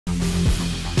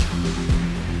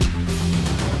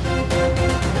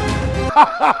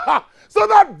So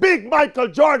that big Michael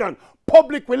Jordan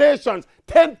public relations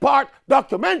 10-part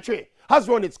documentary has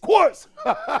run its course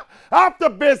after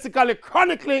basically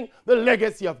chronicling the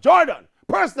legacy of Jordan.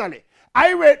 Personally,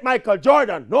 I rate Michael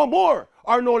Jordan no more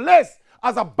or no less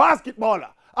as a basketballer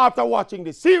after watching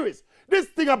the series. This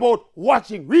thing about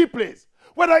watching replays,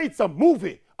 whether it's a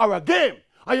movie or a game,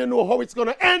 and you know how it's going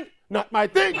to end, not my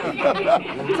thing.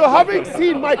 So having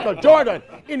seen Michael Jordan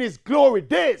in his glory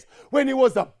days, when he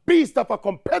was a beast of a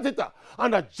competitor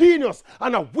and a genius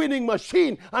and a winning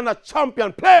machine and a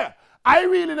champion player, I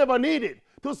really never needed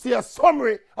to see a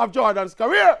summary of Jordan's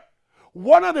career.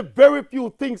 One of the very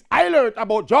few things I learned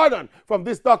about Jordan from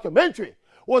this documentary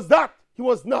was that he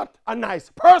was not a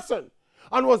nice person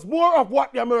and was more of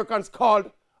what the Americans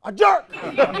called a jerk.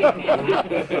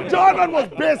 Jordan was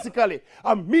basically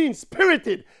a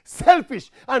mean-spirited,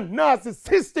 selfish, and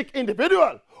narcissistic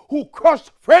individual who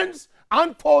crushed friends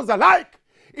and foes alike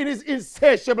in his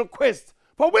insatiable quest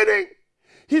for winning.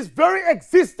 His very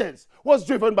existence was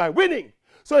driven by winning.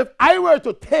 So if I were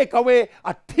to take away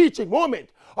a teaching moment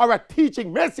or a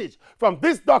teaching message from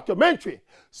this documentary,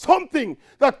 something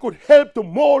that could help to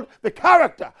mold the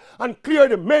character and clear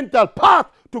the mental path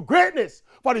to greatness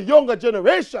for the younger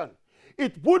generation,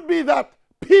 it would be that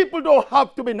people don't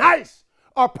have to be nice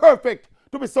or perfect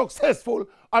to be successful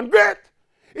and great.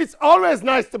 It's always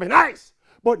nice to be nice,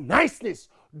 but niceness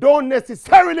don't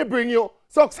necessarily bring you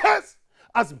success,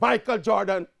 as Michael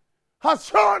Jordan has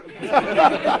shown.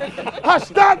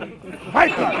 Hashtag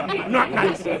Michael, not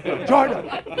nice, Jordan.